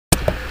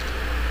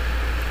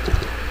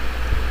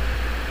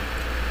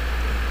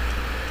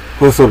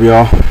What's up,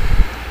 y'all?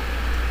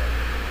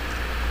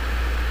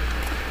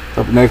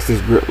 Up next is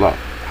Gridlock.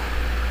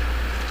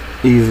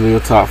 Easily a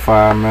top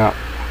 5 map.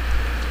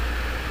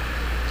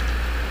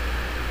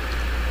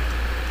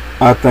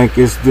 I think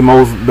it's the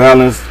most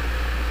balanced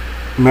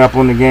map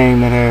on the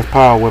game that has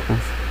power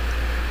weapons.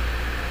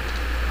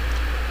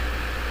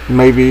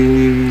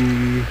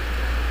 Maybe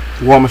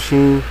War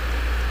Machine.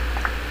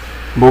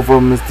 Both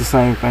of them is the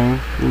same thing,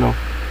 you know.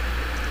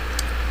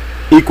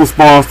 Equal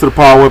spawns to the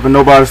power weapon.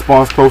 Nobody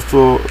spawns close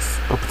to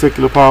a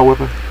particular power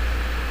weapon.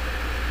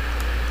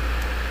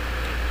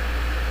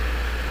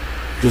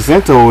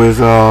 Jacinto is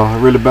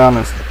really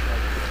balanced.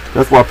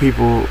 That's why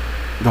people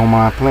don't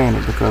mind playing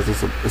it, because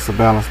it's a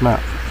balanced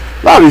map.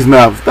 A lot of these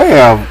maps,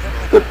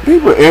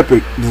 people at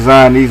Epic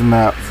design these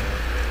maps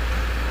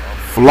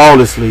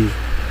flawlessly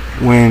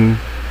when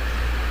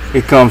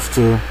it comes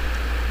to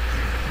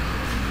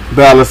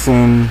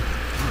balancing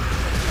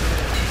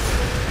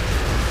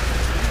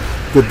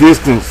the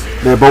distance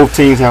that both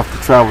teams have to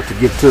travel to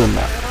get to the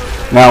map.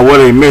 Now, what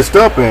they messed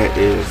up at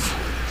is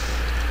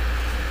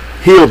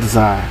hill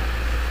design.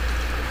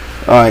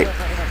 Alright,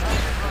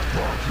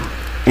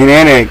 in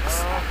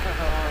Annex,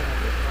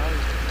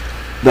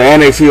 the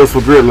Annex hills for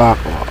Gridlock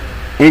are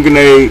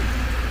Ingonade,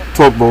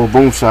 Torque Bow,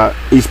 Boom Shot,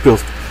 each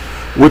pistol.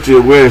 Which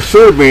is where it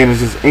should have been is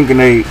just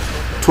Ingonade,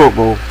 Torque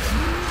Bow,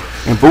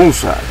 and Boom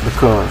Shot,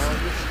 because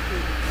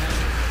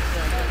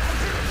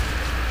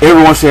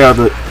everyone should have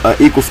the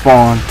equal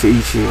spawn to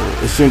each hill.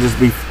 It shouldn't just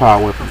be for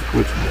power weapons.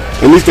 Which,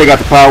 at least they got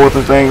the power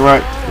weapon thing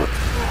right. But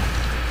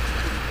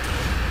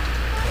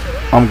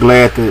I'm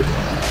glad that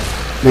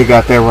they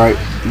got that right,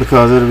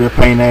 because it'll be a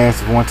pain in the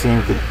ass if one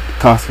team could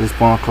constantly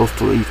spawn close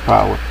to each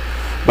power weapon.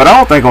 But I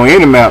don't think on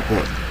any map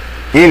that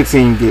any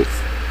team gets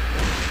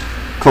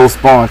close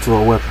spawn to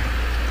a weapon.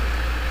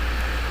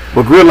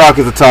 But Gridlock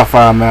is a top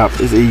 5 map.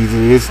 It's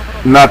easy. It's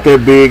not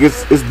that big.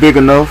 It's big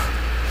enough.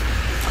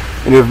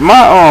 And if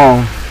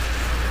my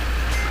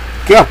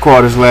cap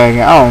card is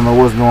lagging, I don't know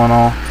what's going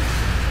on.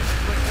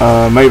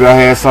 Maybe I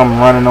had something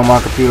running on my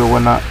computer or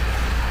whatnot.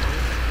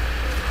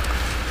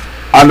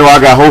 I know I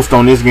got host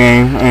on this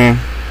game, and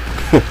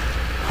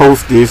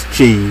host is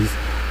cheese.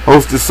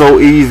 Host is so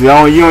easy. You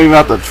don't even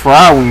have to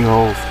try when you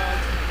host.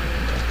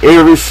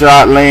 Every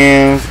shot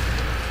lands.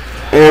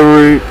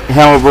 Every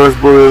hammerburst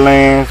bullet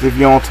lands if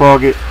you're on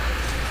target.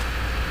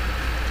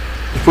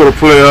 You put a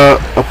player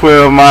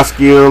of my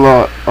skill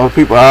or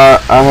people I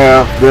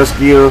have their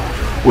skill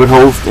with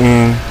host,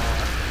 and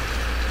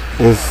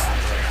it's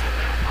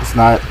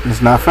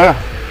not fair.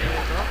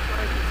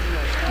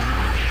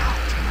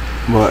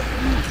 But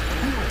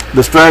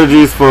the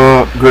strategies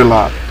for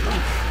Gridlock.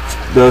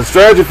 The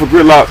strategy for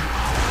Gridlock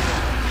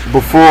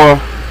before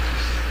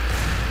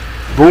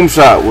Boom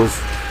Shot was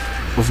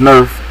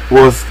nerfed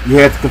was you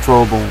had to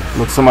control boom.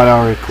 Look, somebody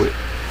already quit.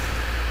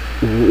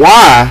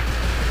 Why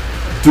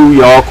do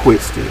y'all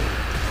quit still?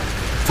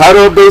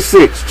 Title Update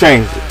 6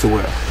 changed it to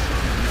where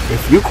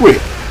if you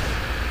quit,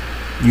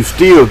 you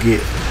still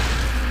get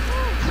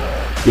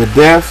your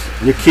deaths,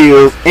 your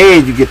kills,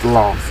 and you get the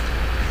loss.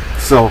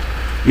 So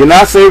you're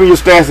not saving your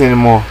stats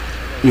anymore.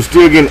 You're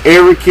still getting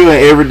every kill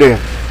and every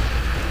death.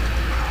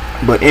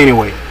 But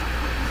anyway,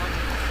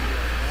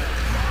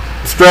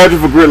 the strategy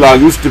for Gridlock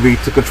used to be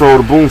to control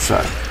the boom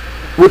shot,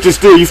 which is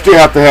still, you still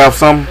have to have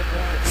some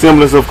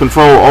semblance of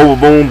control over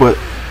boom, but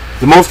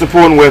the most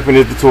important weapon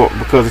is the torque,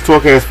 because the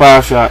torque has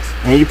 5 shots,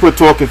 and you put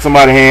torque in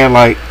somebody's hand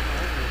like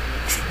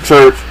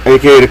Church,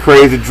 aka the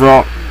Crazy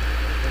Drunk,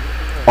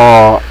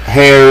 or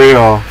Harry,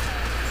 or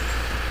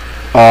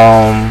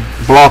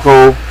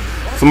Blanco,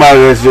 somebody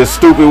that's just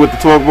stupid with the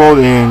torque bow,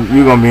 then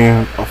you're gonna be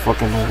in a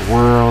fucking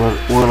world of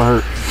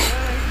hurt.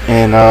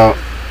 And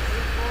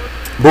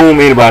boom,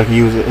 anybody can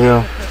use it.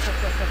 Hell,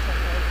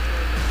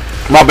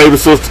 my baby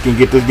sister can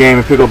get this game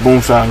and pick up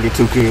Boom Shot and get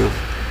 2 kills.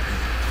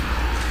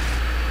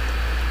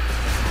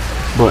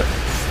 But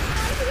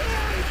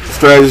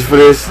strategies for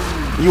this,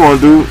 you want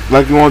to do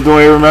like you want to do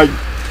every match.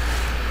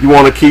 You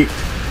want to keep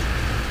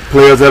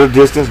players at a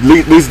distance. At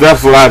least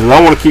that's what I do. I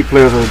want to keep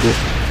players at a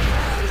distance.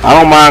 I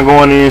don't mind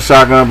going in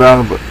shotgun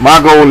battle, but my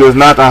goal is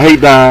not to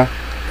hate dying,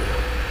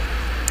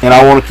 and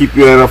I want to keep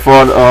you at a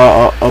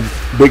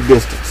big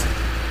distance.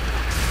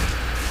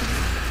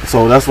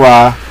 So that's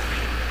why,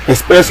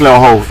 especially on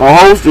host. On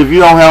host, if you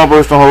don't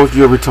hammerburst on host,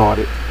 you're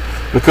retarded.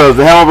 Because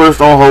the hammerburst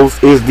on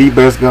host is the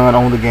best gun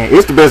on the game.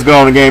 It's the best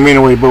gun on the game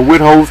anyway, but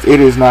with host, it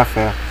is not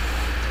fair.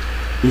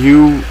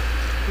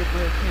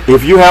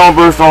 If you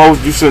hammerburst on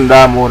host, you shouldn't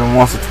die more than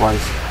once or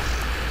twice.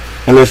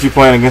 Unless you're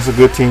playing against a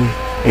good team.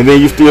 And then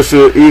you still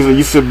should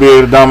you should be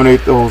able to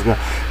dominate those guys.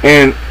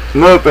 And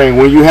another thing,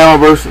 when you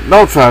hammerburst,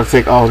 don't try to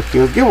take all the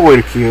kills. Give away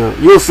the kill.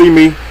 You'll see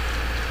me.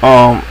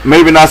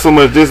 Maybe not so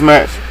much this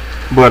match,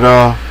 but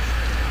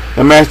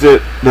the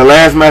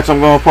last match I'm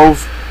gonna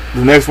post,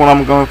 the next one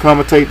I'm gonna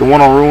commentate, the one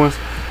on Ruins,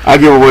 I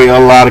give away a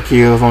lot of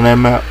kills on that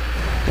map,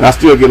 and I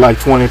still get like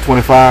 20,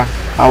 25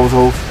 hours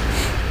host,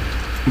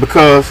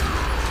 because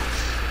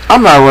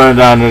I'm not running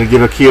down there to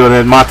get a kill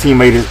that my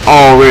teammate is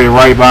already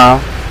right by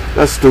him.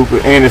 That's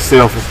stupid, and it's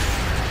selfish.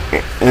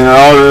 and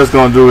all that's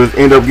gonna do is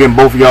end up getting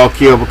both of y'all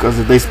killed, because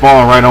if they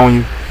spawn right on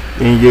you,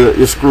 then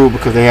you're screwed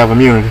because they have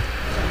immunity.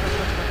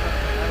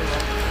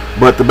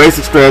 But the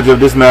basic strategy of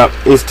this map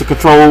is to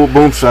control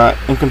boom shot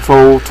and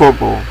control torque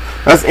bowl.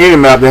 That's any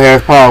map that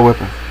has power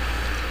weapons.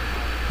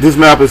 This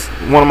map is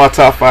one of my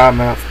top 5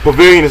 maps.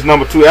 Pavilion is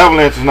number 2.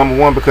 Avalanche is number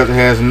 1 because it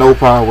has no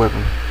power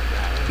weapon,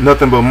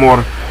 nothing but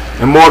mortar.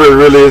 And mortar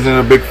really isn't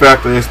a big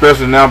factor,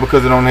 especially now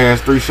because it only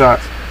has 3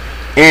 shots,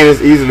 and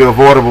it's easily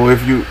avoidable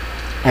if you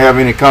have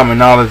any common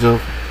knowledge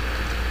of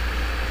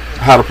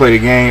how to play the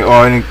game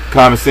or any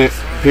common sense,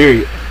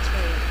 period.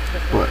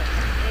 But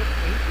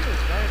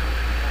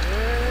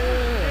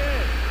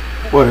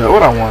what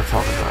I want to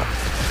talk about?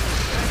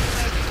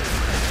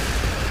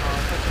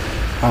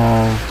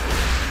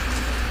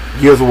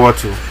 Gears of War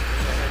 2.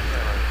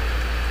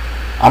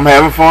 I'm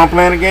having fun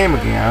playing the game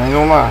again. I ain't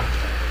gonna lie.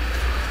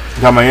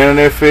 Got my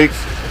internet fixed.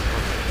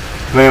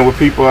 Playing with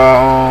people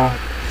I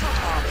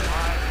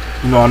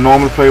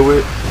normally play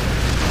with.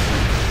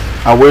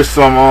 I wish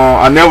some.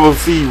 I never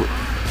see.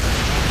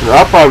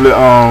 I probably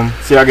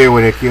see. I gave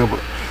away that kill, but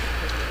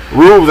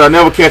Rubes, I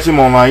never catch him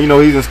online. You know,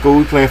 he's in school,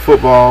 he's playing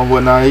football and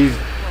whatnot. He's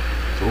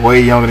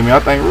way younger than me. I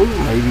think Rubes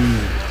maybe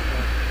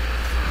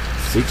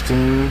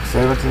 16,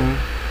 17.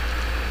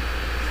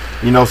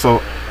 You know,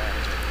 so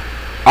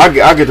I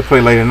get to play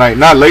late at night.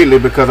 Not lately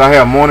because I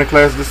have morning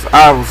classes.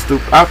 I was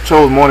stupid. I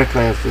chose morning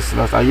class this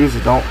semester. I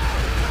usually don't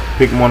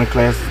pick morning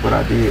classes, but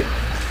I did.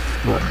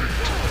 But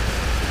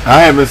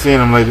I haven't been seeing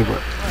him lately.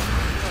 But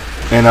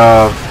and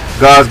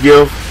God's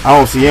gift, I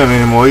don't see him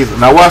anymore either.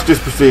 Now watch this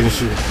precision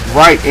shooting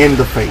right in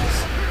the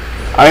face.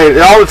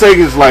 All it takes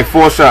is like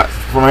 4 shots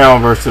from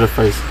Helmverse to the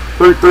face.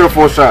 3 or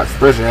 4 shots,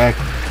 especially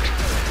acting.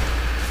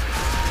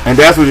 And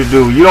that's what you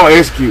do. You don't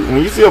execute.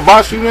 When you see a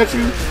bot shooting at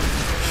you,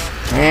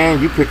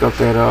 man, you pick up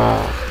that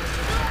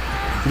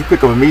you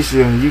pick up a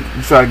Misha and you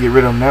try to get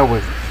rid of them that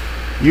way.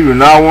 You do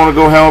not want to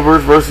go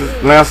Helmverse versus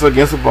Lancer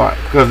against a bot,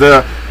 because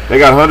they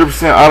got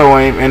 100% auto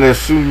aim and they're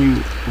shooting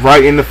you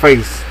right in the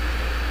face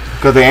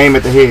because they aim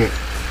at the head.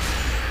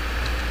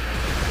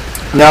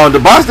 Now the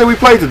bots that we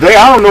played today,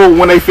 I don't know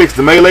when they fixed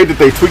the melee that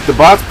they tweaked the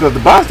bots, because the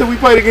bots that we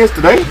played against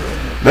today,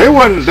 they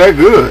wasn't that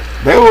good.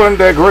 They wasn't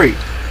that great.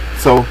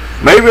 So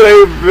maybe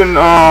they've been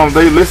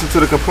they listened to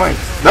the complaints.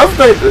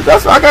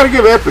 That's I gotta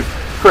give Epic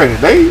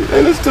credit. They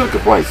listen to the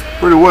complaints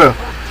pretty well,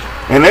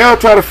 and they'll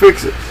try to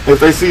fix it if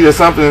they see that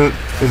something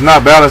is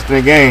not balanced in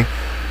the game.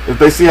 If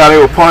they see how they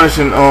were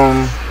punishing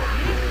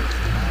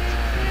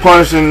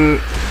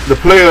the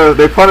players,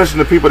 they punishing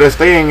the people that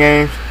stay in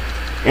games,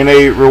 and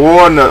they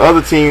rewarding the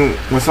other team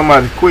when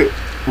somebody quit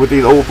with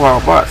these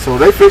overpowered bots. So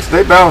they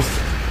balanced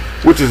it,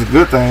 which is a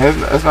good thing.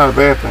 That's not a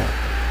bad thing.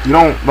 You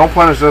don't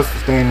punish us for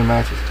staying in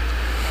matches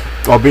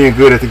or being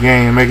good at the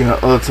game and making the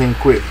other team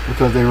quit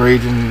because they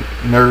raging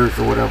nerds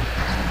or whatever.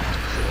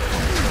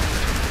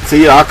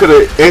 See, I could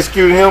have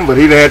executed him, but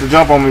he'd have had to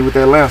jump on me with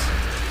that lance.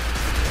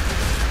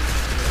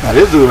 Now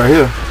this dude right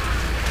here,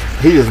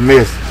 he just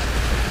missed,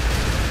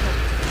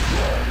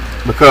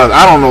 because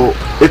I don't know.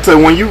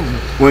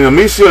 When a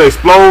missile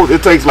explodes,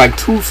 it takes like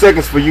 2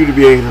 seconds for you to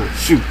be able to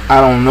shoot.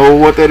 I don't know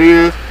what that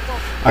is.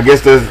 I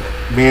guess there's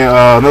being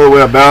another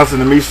way of balancing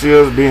the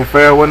missiles, being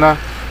fair or whatnot.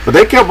 But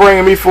they kept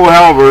bringing me full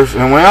Helmverse,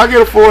 and when I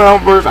get a full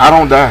Helmverse, I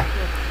don't die.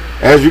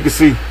 As you can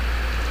see,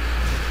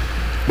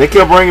 they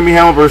kept bringing me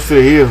Helmverse to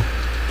the hill,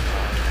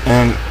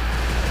 and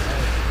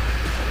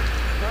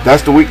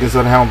that's the weakness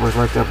of the Helmverse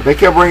right there. But they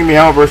kept bringing me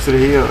Helmverse to the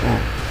hill,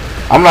 and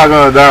I'm not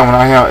gonna die when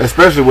I have,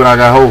 especially when I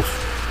got hosts.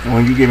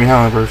 When you give me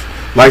Helmverse,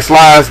 like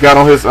Slides got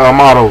on his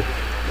motto,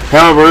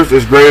 Helmverse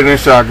is greater than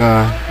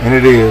shotgun, and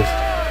it is.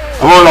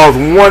 I've only lost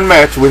 1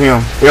 match with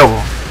him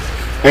ever,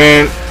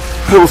 and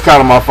it was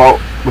kind of my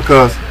fault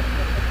because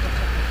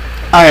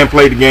I hadn't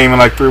played the game in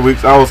like 3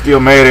 weeks. I was still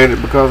mad at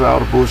it because of all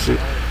the bullshit.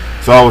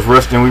 So I was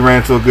rusting. We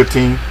ran into a good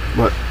team,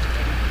 but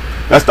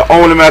that's the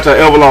only match I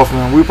ever lost,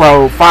 man. We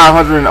probably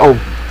 500-0.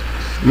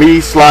 Me,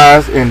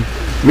 Slides, and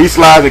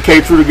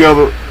K-True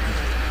together.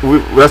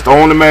 That's the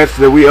only match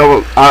that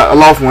I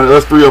lost when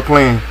us 3 are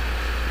playing,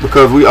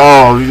 because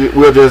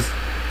we'll just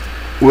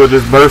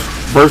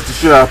burst the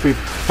shit out of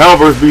people.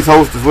 Helmverse beats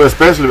Host as well,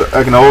 especially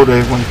back in the old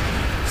days when,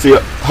 see,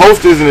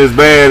 Host isn't as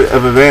bad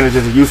of an advantage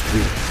as it used to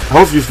be.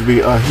 Host used to be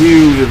a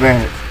huge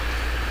advantage,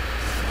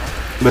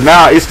 but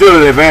now it's still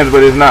an advantage,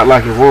 but it's not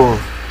like it was.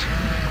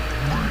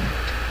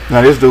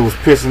 Now this dude was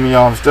pissing me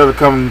off. Instead of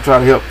coming to try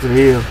to help to the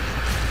hill,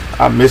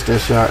 I missed that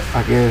shot,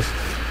 I guess.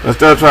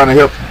 Instead of trying to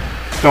help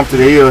come to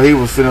the hill, he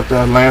was sitting up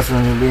there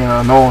lancering and being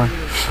annoying.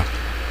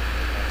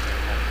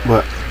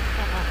 But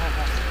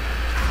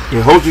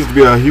yeah, Host used to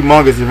be a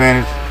humongous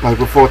advantage, like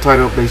before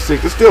title update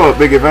 6. It's still a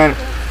big advantage,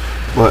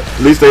 but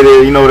at least they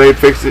did, they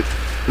fixed it.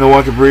 No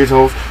one can bridge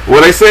Host.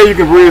 Well, they say you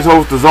can bridge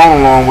Host the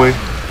zone a long way,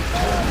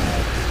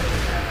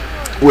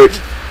 which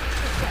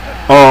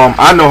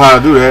I know how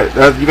to do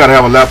that. You gotta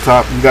have a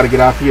laptop. You gotta get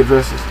IP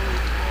addresses.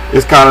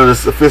 It's kind of the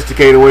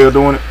sophisticated way of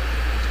doing it.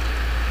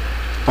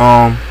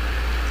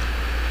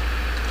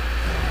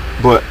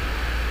 But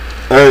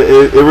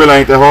it really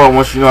ain't that hard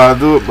once you know how to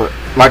do it. But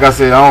like I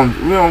said,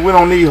 we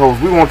don't need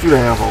hosts. We want you to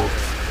have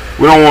hosts.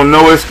 We don't want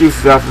no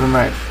excuses after the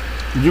match.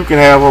 You can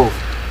have hosts.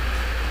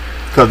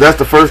 Because that's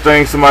the first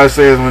thing somebody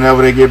says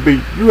whenever they get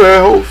beat. You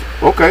had hosts.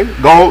 Okay,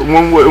 go.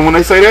 When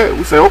they say that,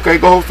 we say, okay,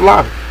 go host the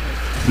lobby.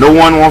 No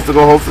one wants to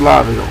go host the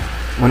lobby though.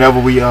 Whenever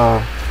we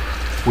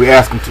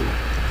ask them to,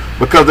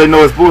 because they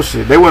know it's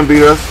bullshit. They wouldn't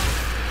beat us.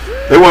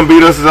 They wouldn't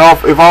beat us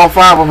if all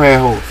 5 of them had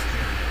hosts.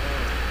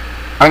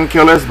 I can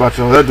care less about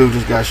y'all. That dude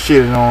just got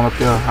shitted on up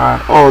there.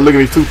 Oh, look at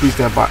me 2-piece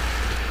that bot.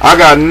 I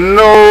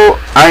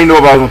ain't know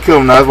if I was gonna kill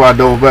him now. That's why I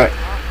dove back.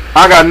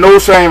 I got no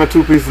shame in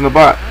 2-piece in the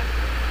bot.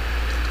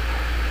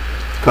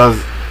 Cause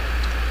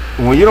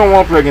when you don't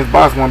want to play against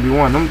bots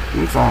 1v1,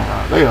 them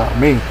songs, they are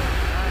mean.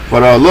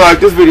 But look like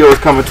this video is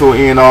coming to an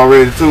end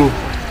already too.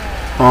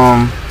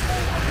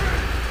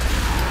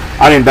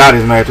 I didn't die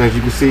this match, as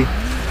you can see.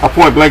 I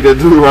point blank that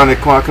dude around that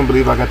corner. I couldn't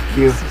believe I got the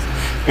kill.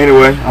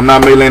 Anyway, I'm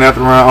not meleeing after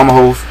the round. I'm a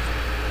host.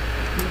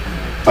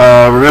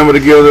 Remember to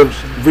give the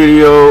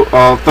video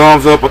a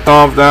thumbs up or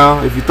thumbs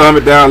down. If you thumb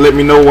it down, let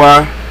me know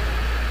why.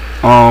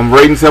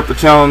 Ratings help the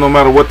channel no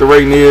matter what the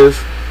rating is.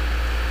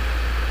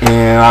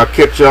 And I'll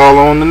catch y'all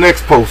on the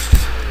next post.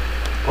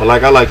 Or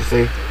like I like to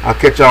say, I'll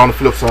catch y'all on the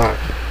flip side.